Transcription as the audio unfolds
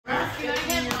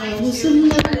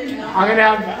I'm gonna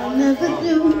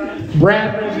have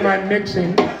Brad does my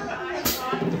mixing.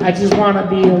 I just want to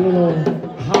be a little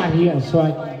hot here, so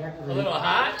I can decorate. A little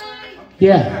hot?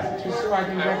 Yeah, just so I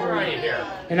can decorate. Right here.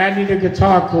 And I need a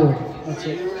guitar cord. That's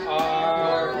it.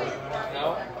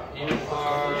 No.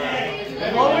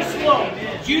 Lower slow.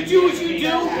 You do what you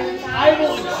do. I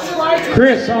will try to.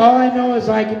 Chris, all I know is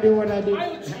I can do what I do.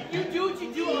 You do what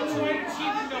you do. I'll try to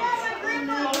achieve the notes.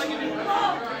 All I can do.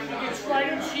 You can try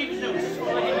to achieve the notes. That's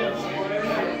all I can do.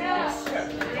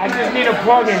 I just need a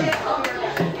plug-in.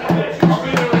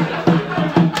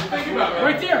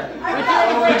 Right there. Right there on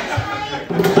the right.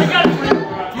 I got it. You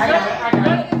got it? I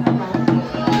got it.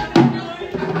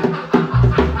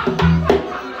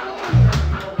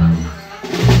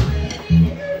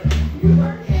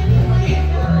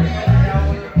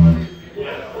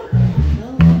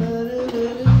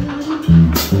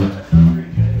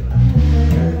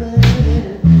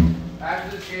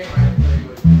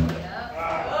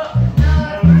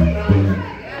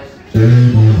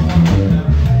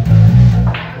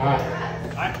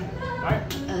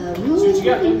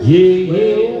 Yeah.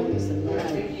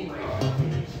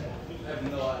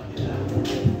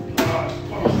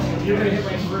 You're gonna hit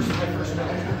my first note.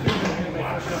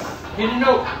 Hit a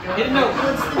note. Hit a note.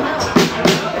 What's the note?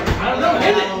 I don't know.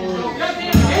 Hit it.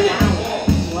 Goddamn, hit it.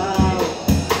 Wow.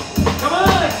 Come on,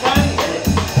 son. Hit it.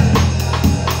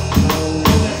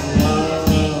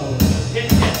 Hit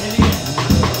it again. Hit it again.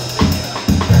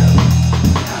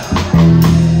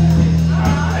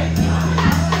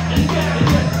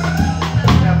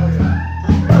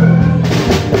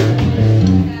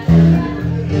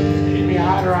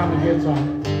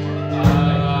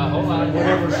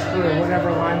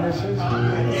 Whatever line this is.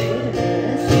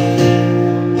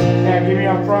 Yeah, give me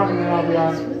up front and then I'll be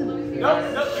on. Nope.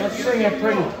 Let's sing it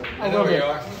pretty. A little bit.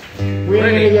 We ain't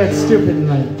gonna get stupid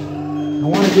tonight. I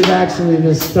want to give actually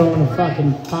this stone a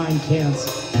fucking fine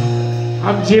chance.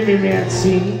 I'm Jimmy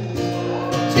Mancini.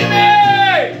 Jimmy!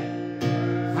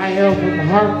 I hail from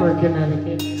Hartford,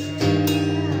 Connecticut.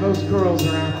 Those girls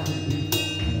are out.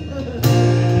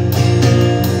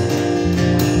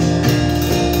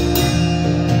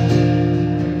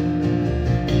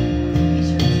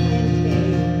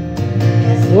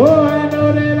 Oh, I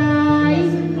know that I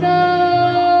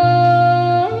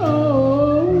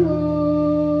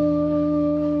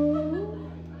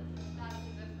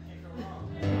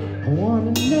want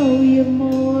to know you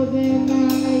more than I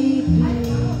do.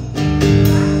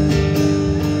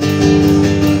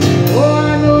 Oh,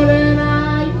 I know that I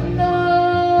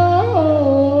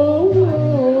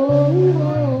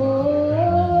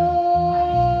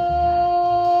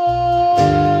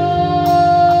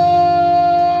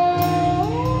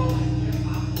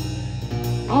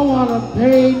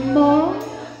pay more,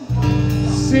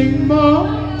 sing more,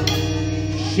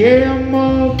 share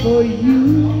more for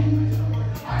you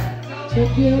to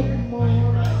get more.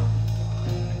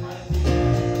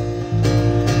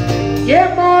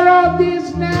 Get more of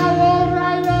this now, all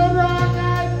right or wrong.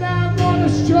 I'm gonna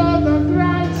show the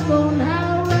grindstone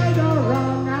how right or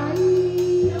wrong I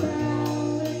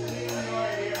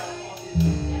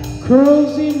am.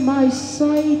 Curls in my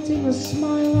sight and a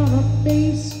smile on her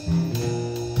face.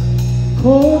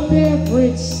 Cold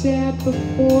beverage sat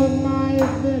before my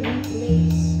very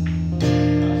place.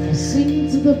 I sing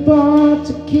to the bar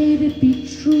to Kate it be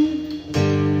true.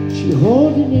 She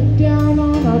holding it down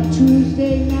on a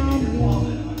Tuesday now.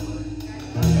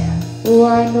 Oh,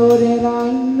 I know that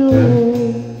I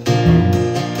know.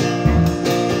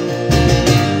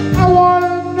 I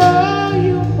wanna know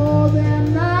you more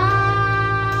than I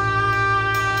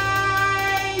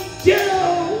do.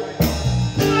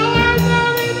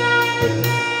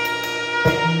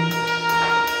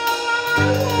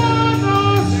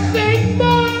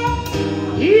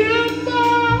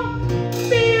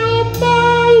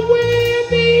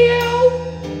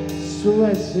 So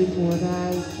I sing what I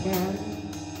can,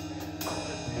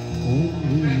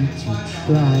 only to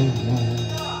try more,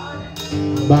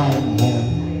 buy more,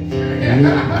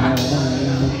 live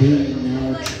more, be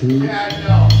more true.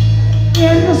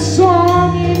 In the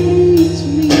song it leads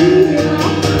me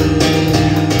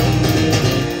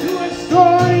to a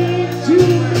story to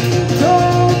be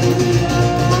told.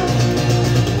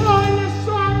 Oh, in the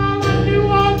song all of you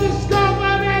all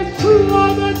discovered as true,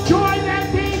 all the joy that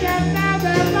they that now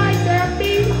their life.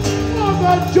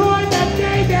 The joy that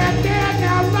they that they're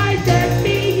now life and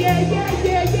me, yeah.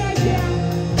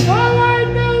 All I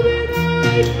know that I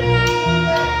know.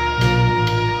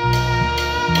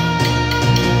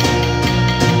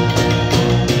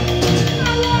 I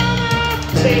wanna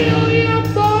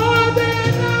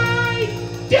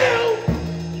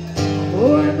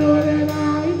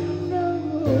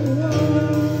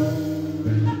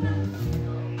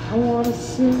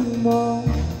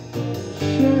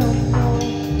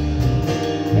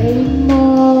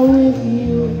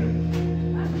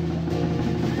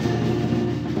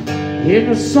In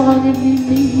a song in the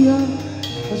media,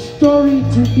 a story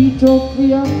to be told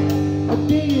clear. A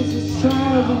day is a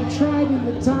child and tried in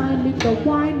the time, in the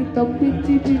wine, in the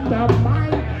vintage, in the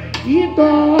mind, in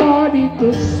the heart, in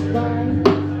the spine.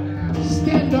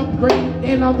 Stand up great,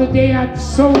 and on the day I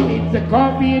sold it, the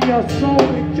coffee in your soul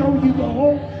and show you the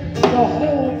whole,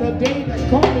 the day that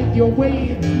called it your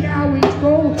way, and now it's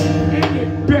gold, and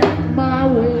it back my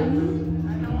way.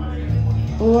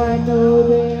 Oh, I know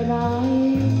that I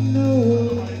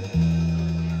know.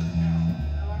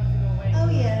 Oh,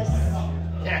 yes.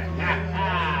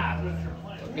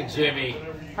 Look at Jimmy.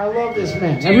 I love this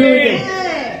man. I really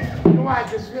do. You know why?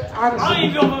 Because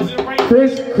honestly,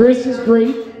 Chris is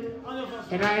great,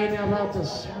 and I ain't about to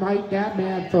smite that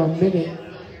man for a minute.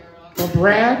 But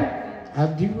Brad, I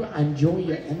do enjoy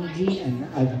your energy, and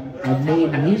I've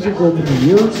made music over the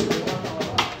years,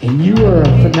 and you are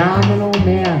a phenomenal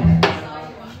man.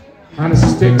 On a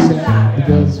stick set,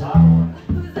 because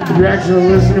you're actually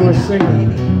listening to a singer.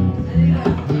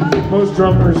 Most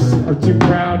drummers are too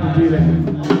proud to do that.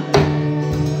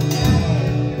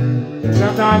 Because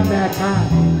I'm not in that time.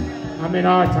 I'm in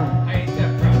our time. I ain't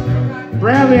that proud, bro.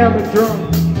 Bradley on the drums.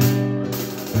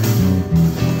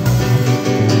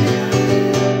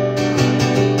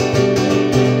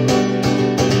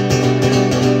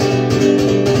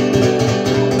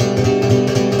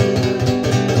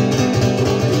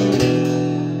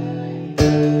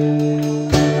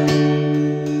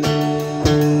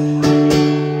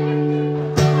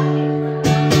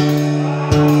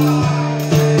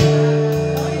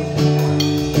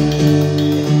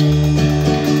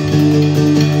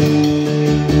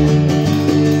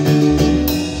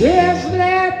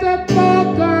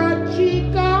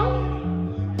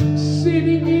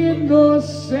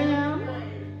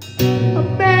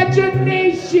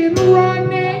 Imagination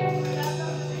running,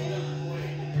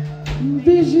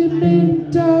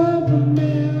 envisionment of a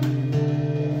man,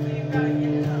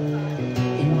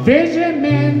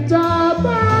 envisionment of a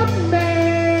man.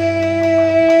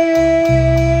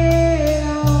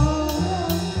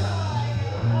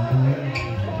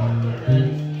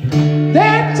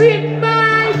 That's it,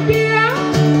 my dear.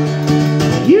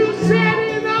 You said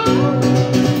it all.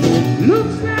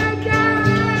 Looks like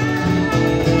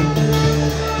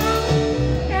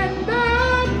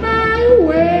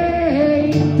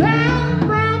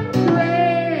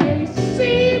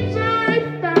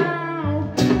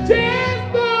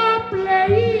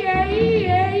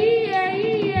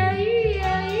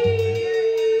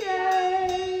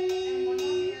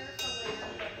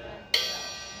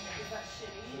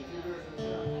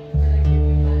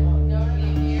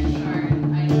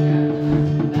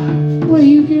well,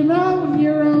 you can own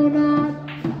your own art,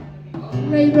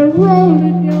 lay the road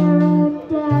in your own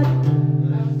thought,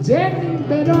 tending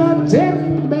better to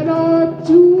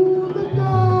the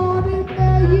garden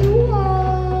that you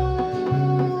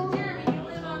are.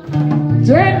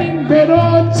 Tending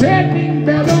better to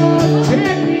the garden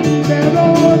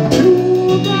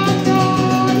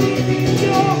in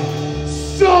your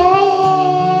soul.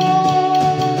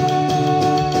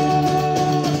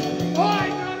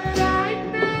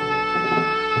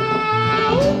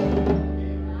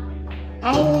 I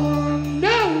want to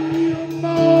know you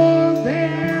more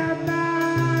than I.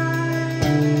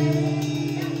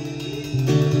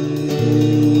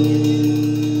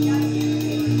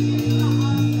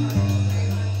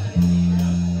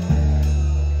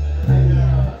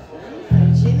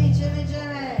 Jimmy.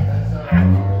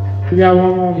 We got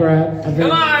one more, Brad. I think.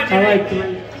 Come on, Jimmy. I like three.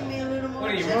 Give me a little more. What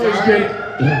are you, Always good.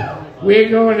 Yeah. We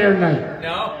ain't going there tonight.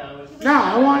 No? No,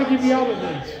 I want to give you other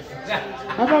things.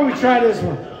 How about we try this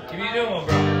one? Give me a new one,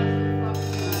 bro.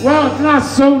 Well, it's not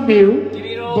so new, Give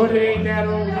me an old but it ain't that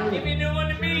old Give either. me a new one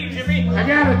to me, Jimmy. I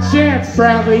got a chance,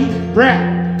 Brad. I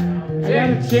got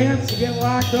a chance to get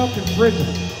locked up in prison.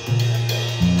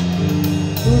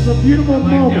 It was a beautiful I like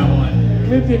that moment. one.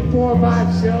 Lived in 4 or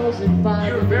 5 cells in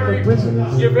 5 different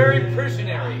prisons. You're very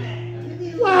prisionary.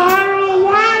 Well, I don't know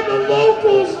why the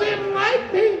locals didn't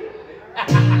like me.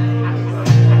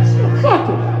 So fuck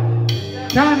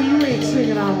it. Donnie, you ain't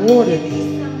singing on water,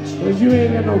 because you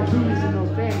ain't got no keys and no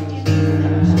fans.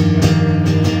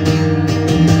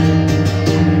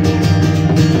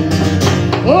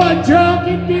 Oh, drunk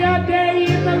it be a day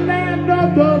in the land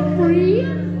of the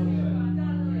free.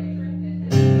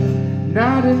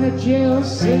 Not in the jail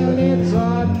cell, it's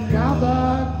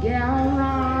another guarantee.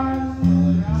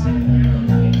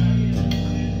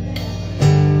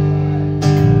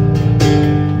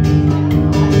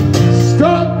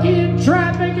 Stuck in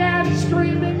traffic and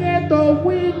screaming at the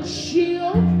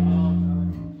windshield,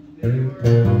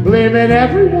 blaming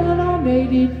everyone on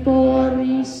 84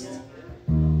 East.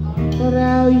 But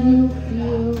how you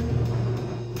feel.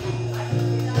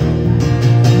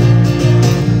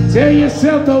 Tell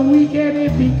yourself the weekend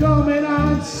it be coming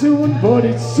on soon, but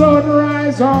it's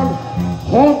sunrise on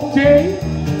hump day,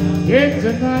 and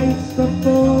tonight's the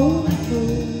full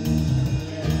moon.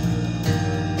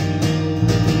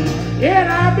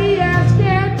 And I be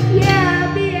asking, yeah,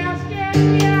 I be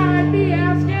asking, yeah, I be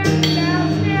asking,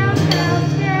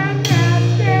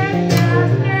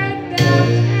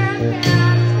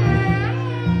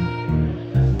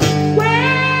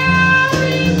 where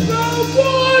is the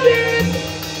warden?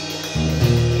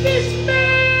 This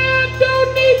man don't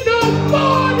need no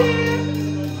warden.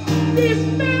 This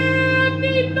man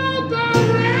need no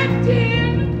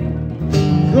correcting,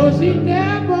 'cause he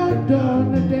never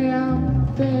done a damn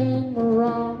thing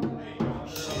wrong.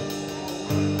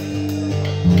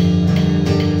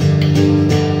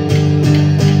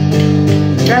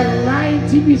 That line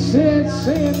TV said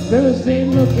Thursday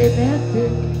looking at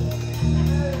it,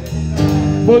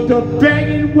 but the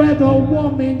banging weather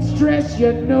woman's dress,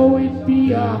 you know it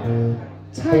be a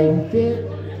tight fit.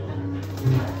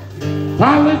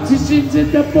 Politicians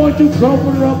in the board to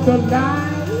cover up the lie,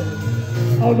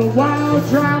 all the while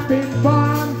dropping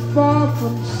bombs far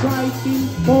from sight in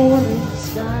foreign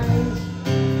skies,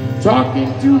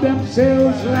 talking to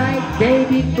themselves like they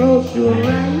be close to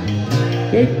right.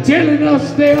 They telling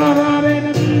us they are our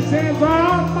enemies, says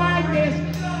all mindless,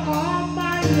 all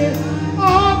mindless,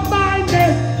 all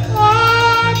mindless,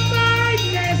 all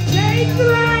mindless. They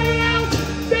cry out,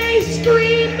 they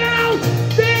scream out,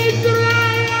 they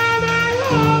cry out. I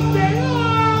hope they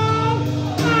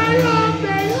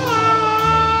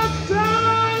all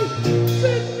die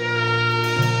tonight.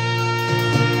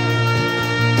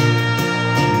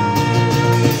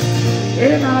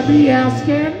 And I be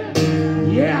asking,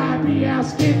 yeah, I be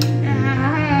asking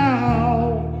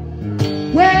now,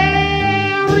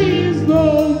 where is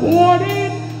the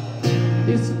warden?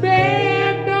 This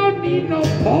man don't need no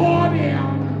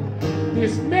pardon.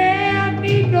 This man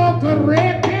need no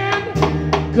correcting,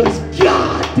 'cause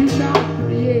God did not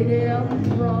create him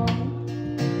wrong.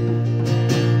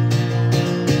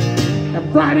 And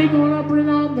Friday gonna bring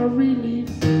on the relief.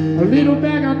 A little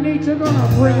bag of nature gonna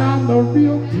bring on the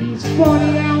real peace.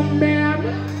 Funny how man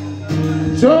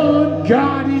turn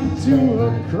God into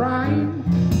a crime,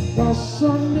 while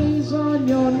Sundays on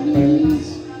your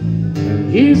knees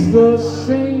is the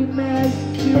same as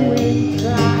doing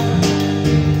crime.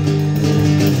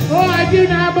 Oh, I do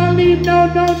not believe, no,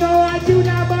 no, no, I do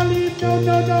not believe, no,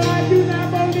 no, no, I do not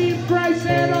believe Christ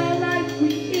said all life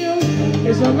we ill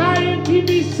is a lying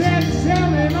TV set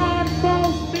selling on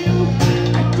false bills.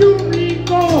 I do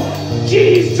recall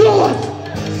Jesus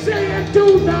saying,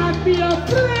 do not be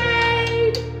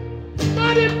afraid.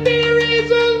 But if there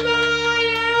is a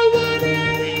liar,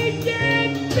 wouldn't he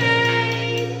get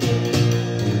paid?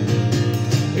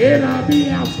 And I be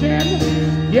asking,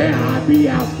 yeah, I be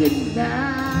asking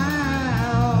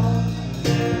now,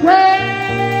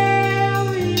 where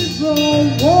is the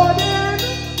warden?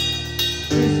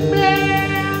 This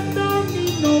man don't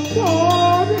need no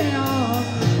pardon.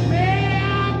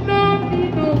 Man don't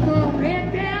need no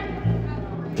correcting,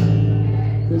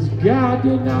 'cause God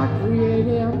did not create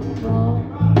him wrong.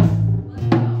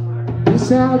 This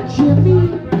how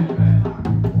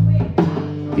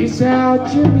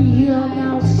Jimmy here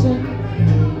now sing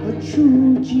a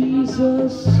true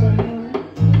Jesus song.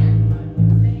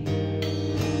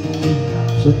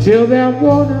 So tell that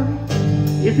water,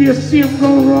 if you see him go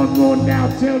run now,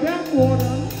 tell that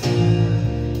water,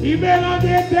 he better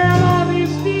get down on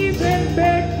his knees and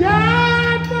beg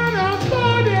God for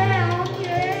the down,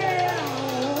 yeah.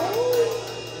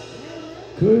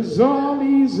 'Cause all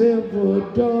he's ever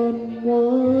done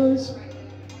was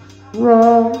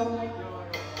wrong.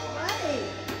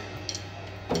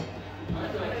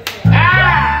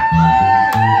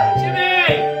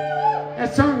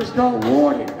 That song is called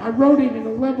Warden. I wrote it in a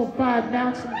level 5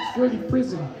 maximum security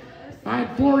prison. I had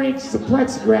 4 inches of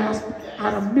plexiglass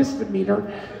on a misdemeanor.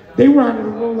 They wanted to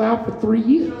roll out for 3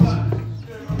 years.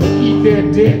 Eat their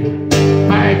dick.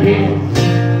 I again.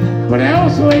 But I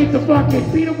also ate the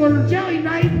fucking peanut butter jelly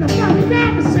night in the fucking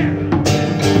commissary.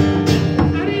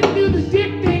 I didn't do the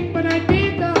dick thing, but I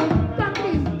did the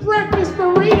fucking breakfast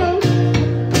burritos.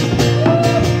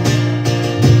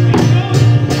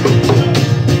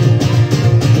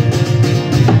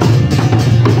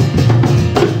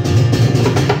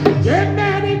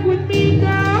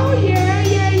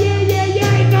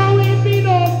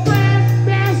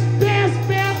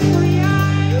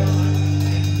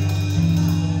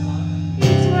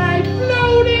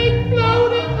 Floating,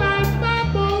 floating like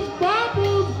bubbles.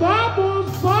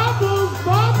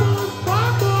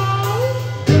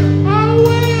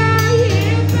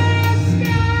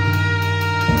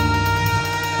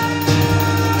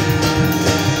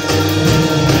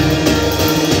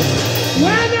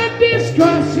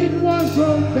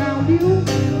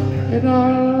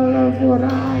 what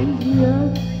I hear,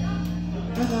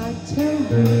 and I tell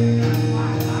you.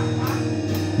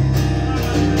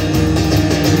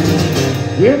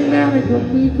 Get married with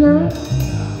me, girl.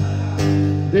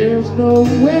 There's no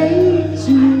way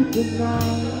to deny.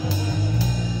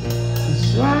 The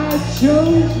slide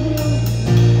shows me.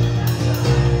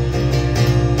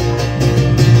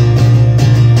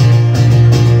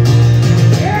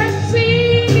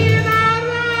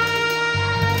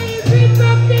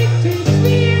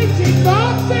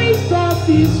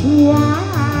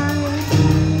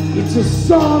 It's a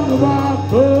song of our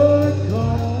bird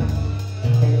call.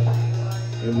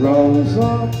 It rolls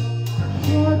off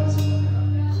heart,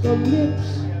 the lips,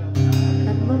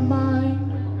 and the mind.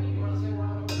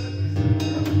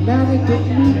 Manic with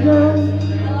me, girl,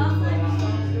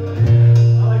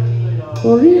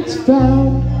 for it's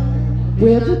found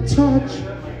where the touch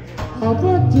of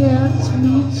a dance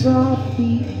meets our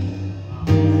feet.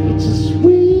 It's the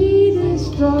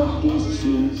sweetest of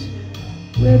issues,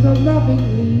 where the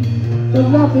lovingly, the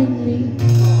lovingly,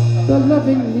 the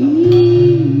lovingly.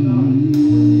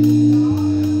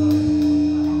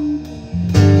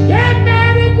 Get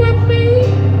married with me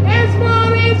as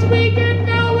far as we can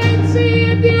go and see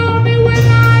it the only way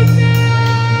I know.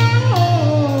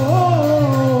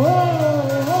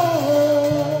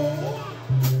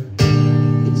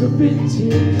 It's a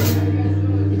vintage,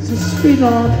 it's a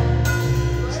spin-off.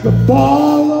 The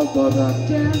ball over the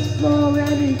dance floor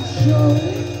and it's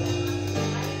showing.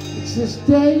 It's this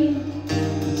day,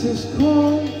 it's this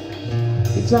call.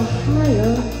 It's a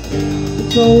higher,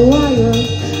 it's a wire,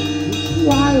 it's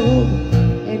wild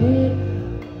and it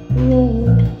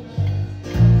rolls.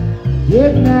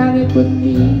 Get manic with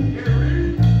me,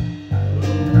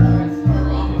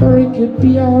 or it could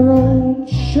be our own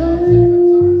show.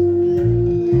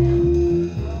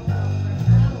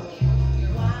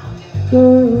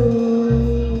 Girl,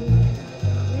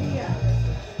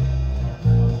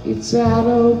 it's out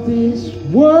of this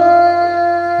world.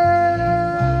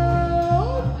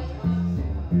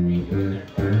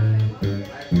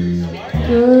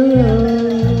 Girl.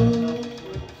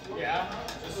 Yeah,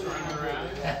 just running around.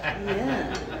 Yeah.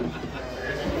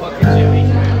 Fucking Jimmy.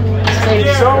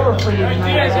 It's over for you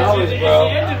tonight, That's always, the bro.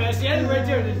 end of it. That's the end right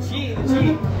there. The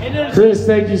G. Chris,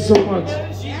 thank you so much.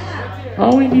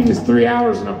 All we need is 3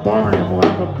 hours in a barn and we'll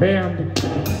have a band.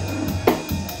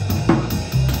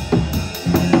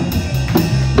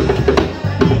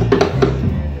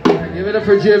 Give it up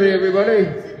for Jimmy, everybody.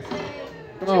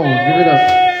 Come on, give it up.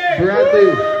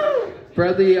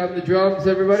 Bradley on the drums,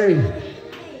 everybody.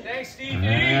 Thanks, Steve. All right,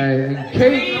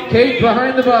 and Kate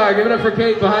behind the bar. Give it up for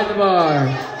Kate behind the bar.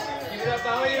 Give it up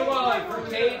behind your wallet for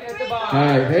Kate at the bar.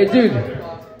 All right, hey dude.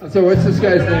 So what's this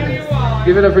guy's name?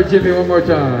 Give it up for Jimmy one more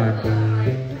time.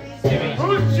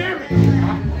 Who's Jimmy?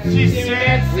 She's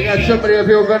We got somebody up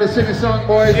here. We're going to sing a song,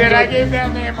 boys. Dude, I gave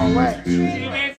that name away.